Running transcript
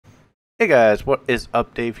Hey guys, what is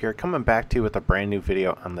up? Dave here, coming back to you with a brand new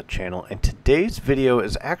video on the channel, and today's video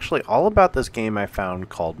is actually all about this game I found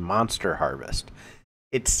called Monster Harvest.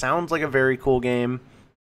 It sounds like a very cool game.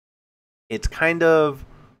 It's kind of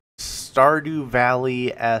Stardew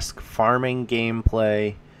Valley-esque farming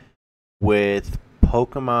gameplay with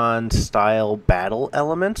Pokemon-style battle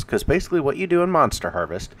elements, because basically what you do in Monster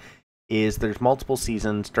Harvest is there's multiple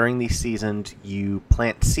seasons. During these seasons, you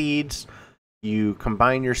plant seeds. You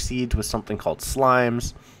combine your seeds with something called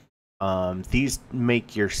slimes. These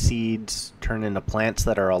make your seeds turn into plants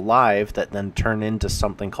that are alive that then turn into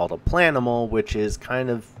something called a planimal, which is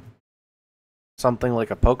kind of something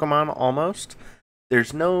like a Pokemon almost.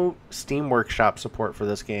 There's no Steam Workshop support for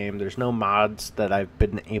this game. There's no mods that I've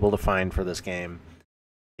been able to find for this game.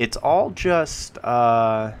 It's all just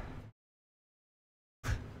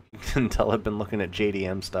you can tell I've been looking at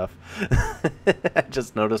JDM stuff. I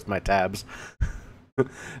just noticed my tabs.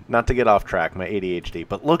 Not to get off track, my ADHD,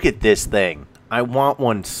 but look at this thing. I want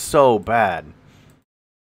one so bad.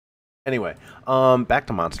 Anyway, back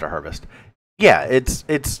to Monster Harvest. Yeah, it's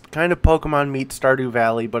kind of Pokemon meets Stardew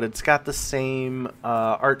Valley, but it's got the same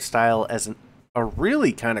art style as a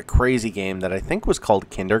really kind of crazy game that I think was called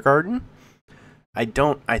Kindergarten. I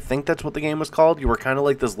think that's what the game was called. You were kind of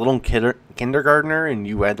like this little kindergartner, and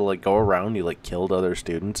you had to like go around, you like killed other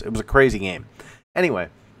students. It was a crazy game. Anyway,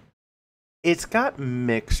 it's got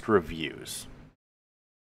mixed reviews.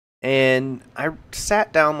 And I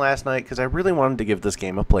sat down last night because I really wanted to give this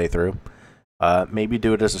game a playthrough. Maybe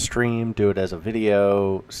do it as a stream, do it as a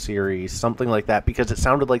video series, something like that, because it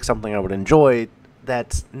sounded like something I would enjoy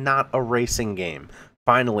that's not a racing game.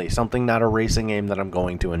 Finally, something not a racing game that I'm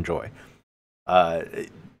going to enjoy.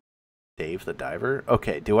 Dave the Diver?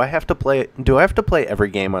 Okay, do I have to play every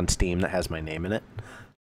game on Steam that has my name in it?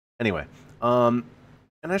 Anyway, and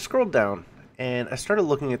I scrolled down and I started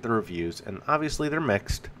looking at the reviews, and obviously they're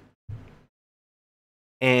mixed.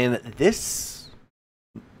 And this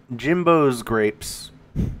Jimbo's Grapes,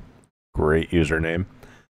 great username.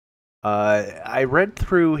 I read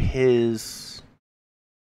through his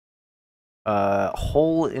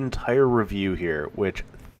whole entire review here, which,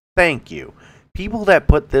 thank you. People that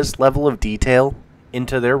put this level of detail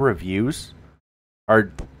into their reviews are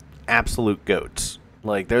absolute goats.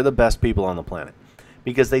 Like, they're the best people on the planet,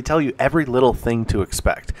 because they tell you every little thing to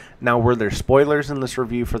expect. Now, were there spoilers in this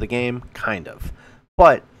review for the game? Kind of.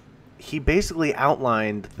 But he basically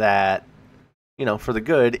outlined that, you know, for the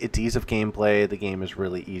good, it's ease of gameplay. The game is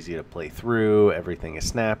really easy to play through. Everything is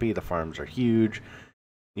snappy. The farms are huge.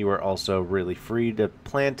 You are also really free to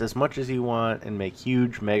plant as much as you want and make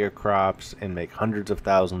huge mega crops and make hundreds of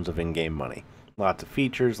thousands of in-game money. Lots of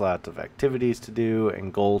features, lots of activities to do,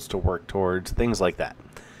 and goals to work towards, things like that.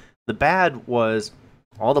 The bad was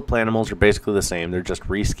all the plantimals are basically the same. They're just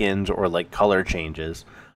reskins or like color changes.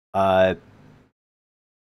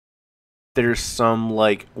 There's some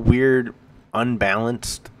like weird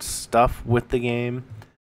unbalanced stuff with the game.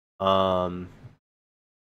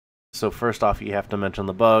 So first off, you have to mention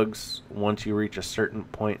the bugs. Once you reach a certain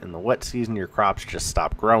point in the wet season, your crops just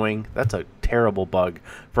stop growing. That's a terrible bug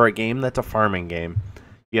for a game that's a farming game.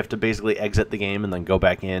 You have to basically exit the game and then go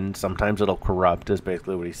back in. Sometimes it'll corrupt, is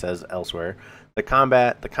basically what he says elsewhere. The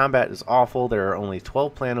combat is awful. There are only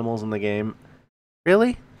 12 plantimals in the game.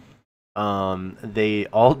 Really? They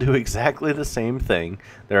all do exactly the same thing.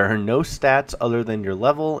 There are no stats other than your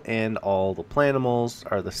level, and all the plantimals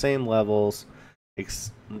are the same levels.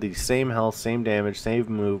 The same health, same damage, same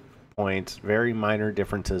move points, very minor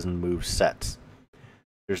differences in move sets.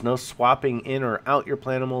 There's no swapping in or out your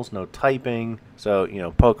plantimals, no typing. So, you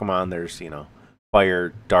know, Pokemon, there's, you know,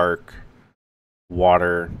 fire, dark,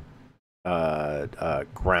 water,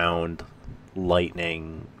 ground,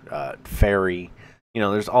 lightning, fairy. You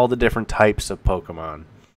know, there's all the different types of Pokemon.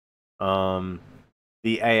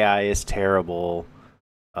 The AI is terrible.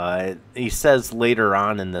 He says later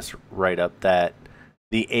on in this write-up that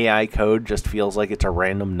the AI code just feels like it's a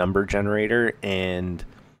random number generator, and,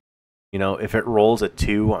 you know, if it rolls a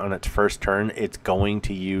 2 on its first turn, it's going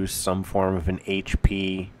to use some form of an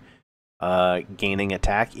HP gaining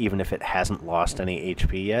attack, even if it hasn't lost any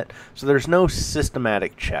HP yet. So there's no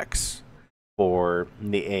systematic checks for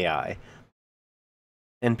the AI.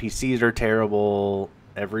 NPCs are terrible.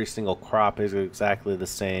 Every single crop is exactly the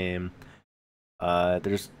same.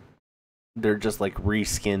 They're just like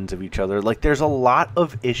reskins of each other. Like, there's a lot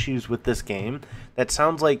of issues with this game that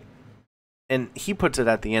sounds like, and he puts it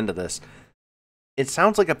at the end of this, it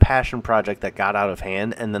sounds like a passion project that got out of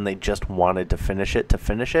hand and then they just wanted to finish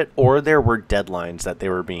it, or there were deadlines that they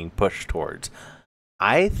were being pushed towards.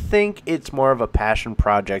 I think it's more of a passion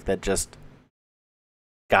project that just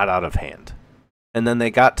got out of hand. And then they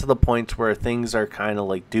got to the point where things are kind of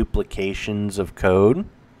like duplications of code.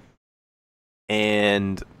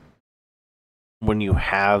 And when you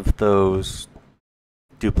have those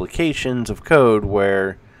duplications of code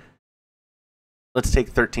where, let's take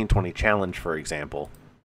 1320 Challenge, for example.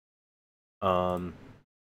 Car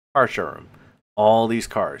showroom. All these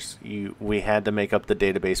cars. We had to make up the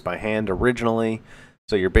database by hand originally.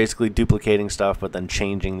 So you're basically duplicating stuff, but then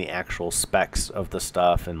changing the actual specs of the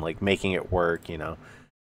stuff and like making it work, you know.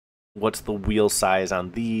 What's the wheel size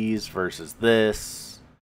on these versus this?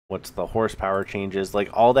 What's the horsepower changes? Like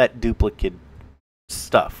all that duplicate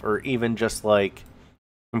stuff. Or even just like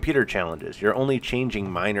computer challenges. You're only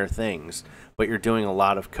changing minor things, but you're doing a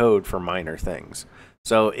lot of code for minor things.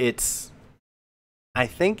 So it's, I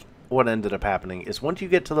think what ended up happening is once you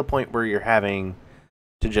get to the point where you're having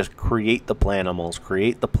to just create the planimals,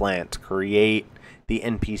 create the plants, create the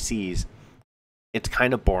NPCs, it's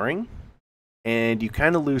kind of boring, and you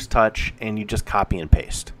kind of lose touch, and you just copy and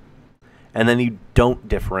paste. And then you don't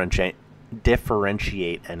differentiate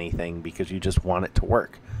anything because you just want it to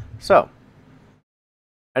work. So,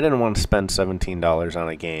 I didn't want to spend $17 on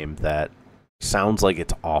a game that sounds like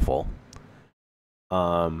it's awful.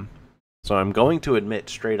 So I'm going to admit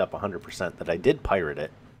straight up 100% that I did pirate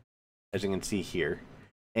it, as you can see here.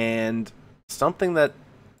 And something that,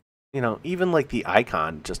 you know, even like the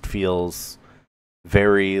icon just feels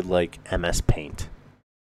very like MS Paint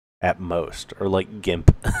at most, or like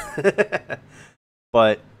GIMP.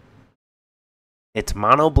 But it's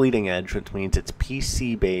mono bleeding edge, which means it's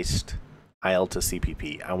PC-based IL to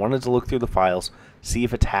CPP. I wanted to look through the files, see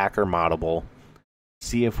if it's hack or moddable,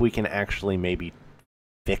 see if we can actually maybe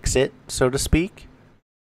fix it, so to speak.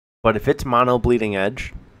 But if it's mono bleeding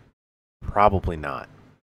edge, probably not.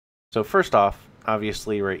 So first off,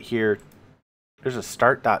 obviously right here, there's a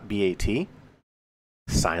start.bat.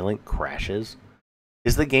 Silent crashes.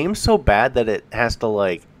 Is the game so bad that it has to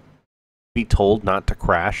like be told not to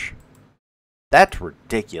crash? That's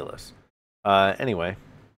ridiculous. Anyway.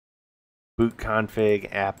 Boot config,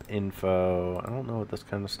 app info. I don't know what this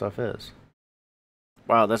kind of stuff is.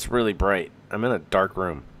 Wow, that's really bright. I'm in a dark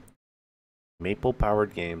room. Maple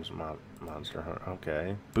powered games, Monster Hunter.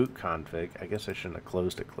 Okay. Boot config. I guess I shouldn't have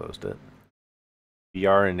closed it.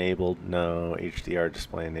 VR enabled, no. HDR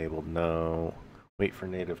display enabled, no. Wait for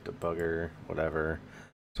native debugger, whatever.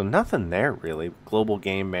 So nothing there really. Global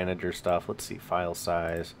game manager stuff. Let's see, file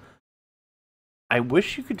size. I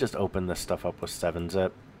wish you could just open this stuff up with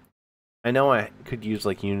 7-zip. I know I could use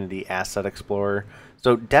like Unity Asset Explorer.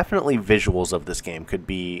 So definitely visuals of this game could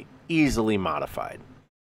be easily modified.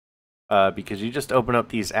 Because you just open up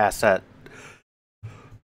these asset.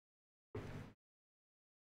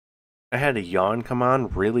 I had a yawn come on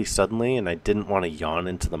really suddenly, and I didn't want to yawn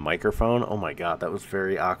into the microphone. Oh my god, that was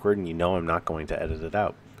very awkward, and you know I'm not going to edit it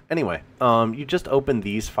out. Anyway, you just open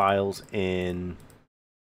these files in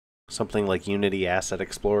something like Unity Asset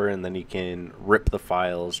Explorer, and then you can rip the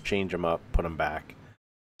files, change them up, put them back.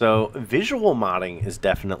 So visual modding is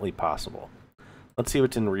definitely possible. Let's see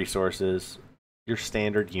what's in resources. Your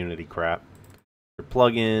standard Unity crap. Your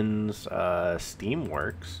plugins,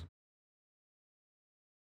 Steamworks.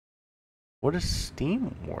 What is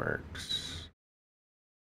Steamworks?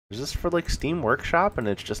 Is this for like Steam Workshop and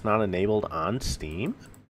it's just not enabled on Steam?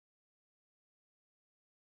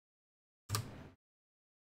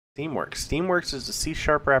 Steamworks. Steamworks is a C#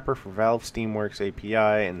 wrapper for Valve Steamworks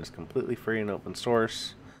API and is completely free and open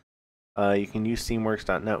source. You can use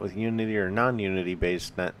Steamworks.net with Unity or non-Unity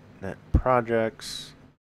based net projects.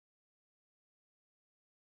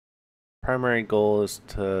 Primary goal is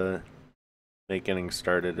to make getting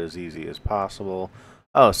started as easy as possible.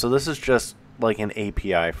 Oh, so this is just like an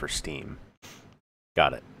API for Steam.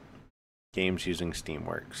 Got it. Games using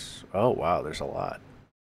Steamworks. Oh, wow, there's a lot.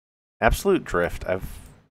 Absolute Drift. I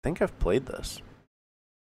think I've played this.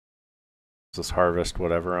 Is this Harvest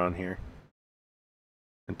whatever on here?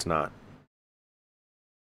 It's not.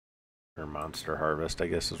 Or Monster Harvest, I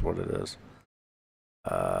guess is what it is.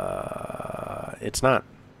 It's not.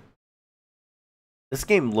 This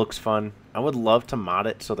game looks fun. I would love to mod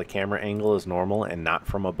it so the camera angle is normal and not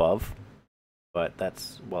from above. But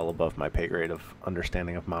that's well above my pay grade of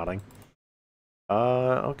understanding of modding.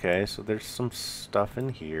 Okay, so there's some stuff in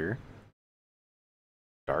here.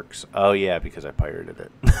 Darks. Oh yeah, because I pirated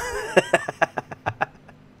it.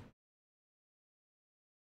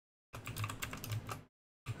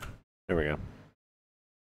 There we go.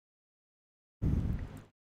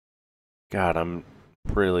 God, I'm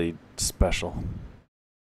really special.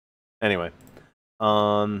 Anyway,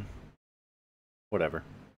 whatever.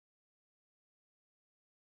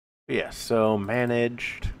 Yeah, so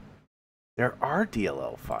managed. There are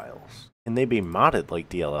DLL files. Can they be modded like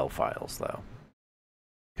DLL files, though?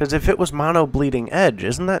 Because if it was mono bleeding edge,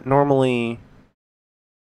 isn't that normally...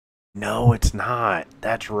 No, it's not.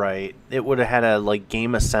 That's right. It would have had a, like,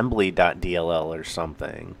 gameassembly.dll or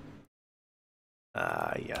something.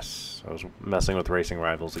 Yes. I was messing with Racing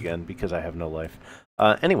Rivals again because I have no life.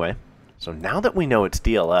 Anyway, so now that we know it's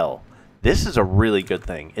DLL, this is a really good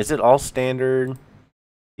thing. Is it all standard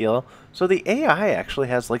DLL? So the AI actually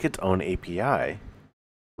has, like, its own API.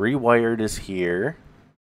 Rewired is here.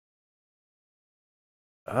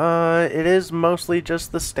 It is mostly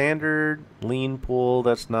just the standard lean pool.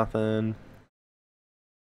 That's nothing.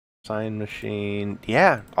 Sign machine.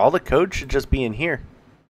 Yeah, all the code should just be in here.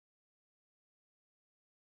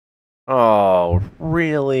 Oh,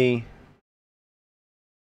 really?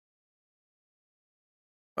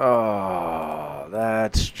 Oh,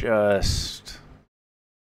 that's just...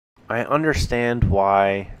 I understand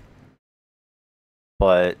why,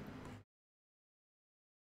 but...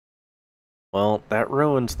 Well, that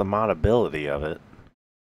ruins the modability of it.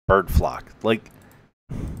 Bird flock. Like,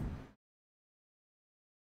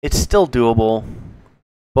 it's still doable,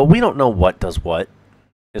 but we don't know what does what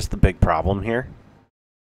is the big problem here.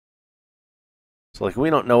 So, like, we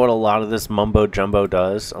don't know what a lot of this mumbo-jumbo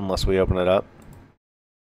does unless we open it up.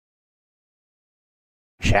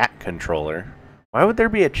 Chat controller. Why would there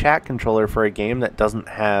be a chat controller for a game that doesn't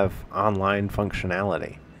have online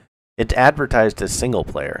functionality? It's advertised as single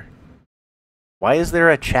player. Why is there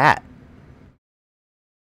a chat?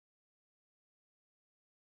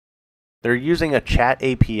 They're using a chat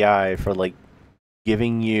API for, like,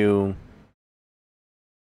 giving you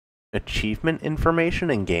achievement information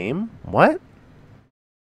in game? What?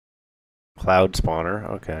 Cloud spawner,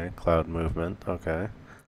 okay. Cloud movement, okay.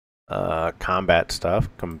 Combat stuff,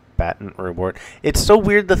 combatant reward. It's so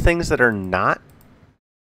weird the things that are not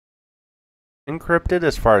encrypted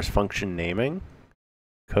as far as function naming.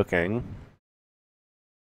 Cooking.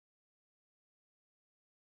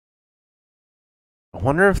 I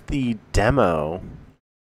wonder if the demo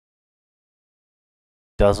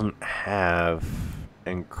doesn't have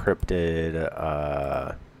encrypted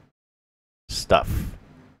stuff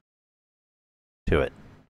to it.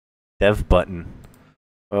 Dev button.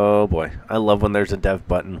 Oh boy, I love when there's a dev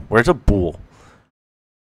button. Where's a bool?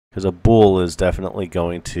 Because a bool is definitely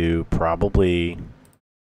going to probably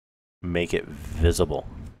make it visible.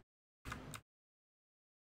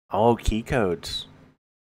 Oh, key codes.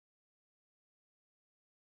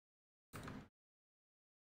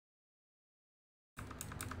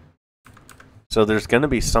 So there's going to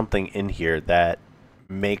be something in here that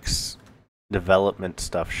makes development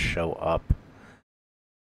stuff show up.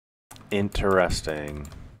 Interesting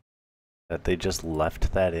that they just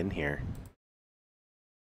left that in here.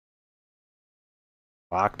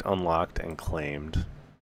 Locked, unlocked, and claimed.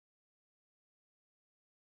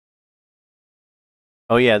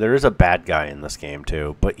 Oh yeah, there is a bad guy in this game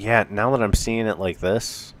too. But yeah, now that I'm seeing it like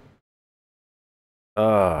this...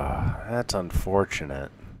 that's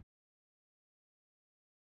unfortunate.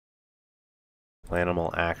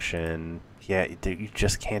 Animal action. Yeah, you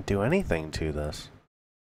just can't do anything to this.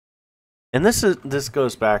 And this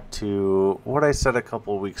goes back to what I said a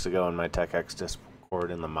couple weeks ago in my TechX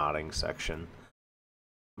Discord in the modding section.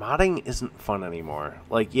 Modding isn't fun anymore.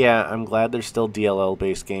 Like, yeah, I'm glad there's still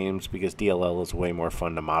DLL-based games because DLL is way more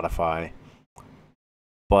fun to modify.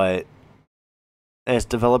 But as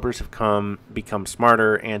developers have become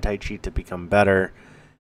smarter, anti-cheat to become better,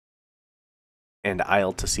 and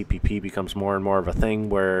IL to CPP becomes more and more of a thing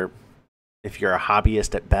where if you're a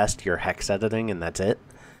hobbyist at best, you're hex editing and that's it.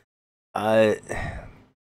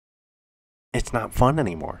 It's not fun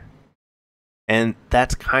anymore. And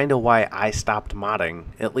that's kind of why I stopped modding,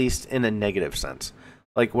 at least in a negative sense.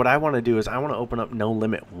 Like, what I want to do is I want to open up No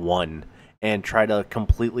Limit 1 and try to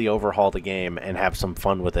completely overhaul the game and have some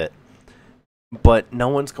fun with it. But no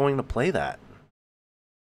one's going to play that.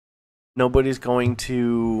 Nobody's going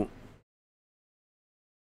to...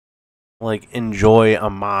 like, enjoy a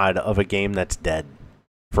mod of a game that's dead,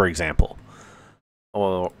 for example.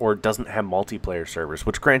 Or doesn't have multiplayer servers.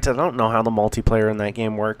 Which, granted, I don't know how the multiplayer in that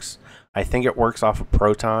game works. I think it works off of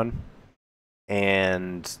Proton.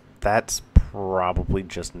 And that's probably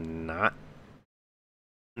just not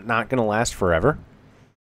going to last forever.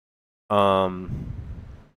 But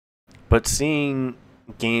seeing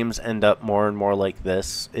games end up more and more like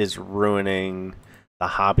this is ruining the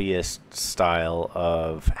hobbyist style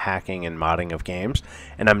of hacking and modding of games.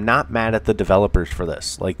 And I'm not mad at the developers for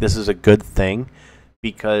this. Like, this is a good thing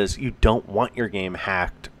because you don't want your game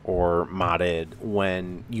hacked or modded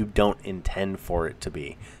when you don't intend for it to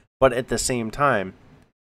be. But at the same time,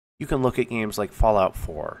 you can look at games like Fallout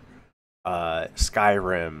 4,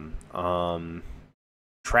 Skyrim,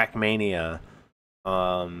 Trackmania.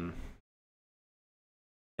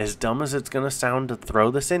 As dumb as it's going to sound to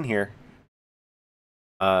throw this in here,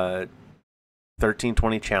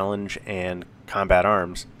 1320 Challenge and Combat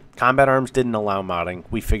Arms. Combat Arms didn't allow modding.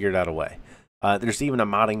 We figured out a way. There's even a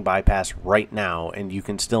modding bypass right now, and you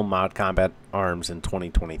can still mod Combat Arms in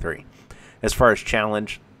 2023. As far as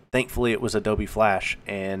Challenge, thankfully it was Adobe Flash,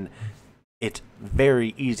 and it's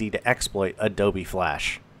very easy to exploit Adobe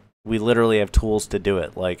Flash. We literally have tools to do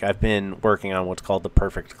it. Like, I've been working on what's called the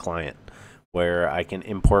perfect client, where I can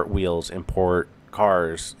import wheels, import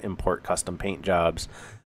cars, import custom paint jobs,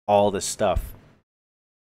 all this stuff.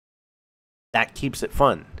 That keeps it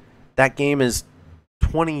fun. That game is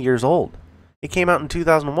 20 years old. It came out in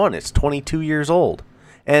 2001. It's 22 years old.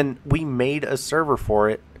 And we made a server for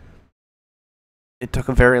it. It took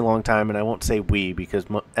a very long time, and I won't say we because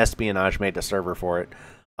Espionage made a server for it.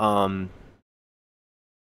 I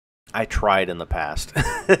tried in the past.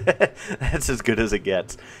 That's as good as it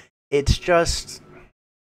gets. It's just,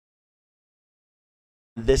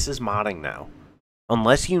 this is modding now.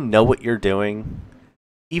 Unless you know what you're doing,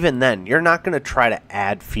 even then, you're not going to try to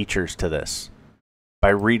add features to this by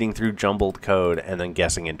reading through jumbled code and then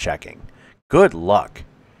guessing and checking. Good luck.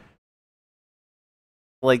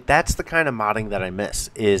 Like, that's the kind of modding that I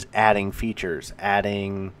miss, is adding features,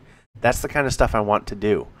 that's the kind of stuff I want to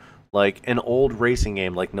do. Like, an old racing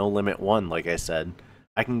game like No Limit 1, like I said,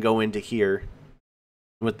 I can go into here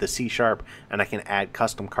with the C# and I can add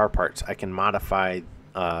custom car parts. I can modify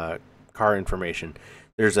car information.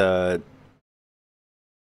 There's a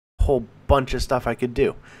whole bunch of stuff I could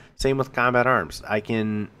do. Same with Combat Arms. I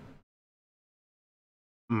can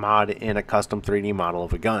mod in a custom 3D model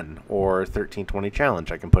of a gun, or 1320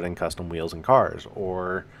 Challenge. I can put in custom wheels and cars,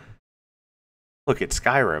 or look at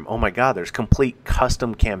Skyrim. Oh my god, there's complete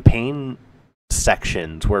custom campaign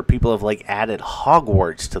sections where people have like added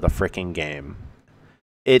Hogwarts to the freaking game.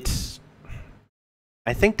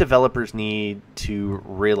 I think developers need to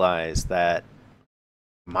realize that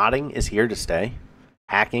modding is here to stay.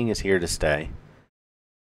 Hacking is here to stay.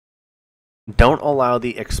 Don't allow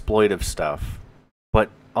the exploitive stuff, but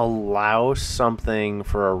allow something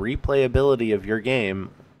for a replayability of your game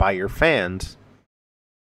by your fans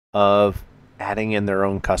of adding in their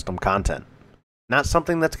own custom content. Not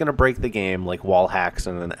something that's going to break the game like wall hacks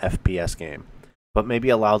in an FPS game, but maybe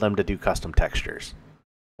allow them to do custom textures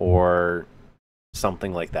or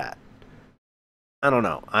something like that. I don't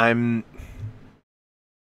know.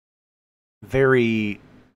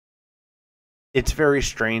 It's very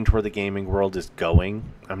strange where the gaming world is going.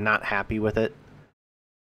 I'm not happy with it.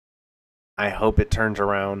 I hope it turns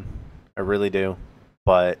around. I really do.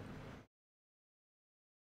 But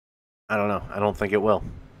I don't know. I don't think it will.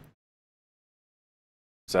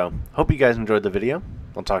 So, hope you guys enjoyed the video.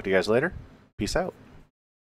 I'll talk to you guys later. Peace out.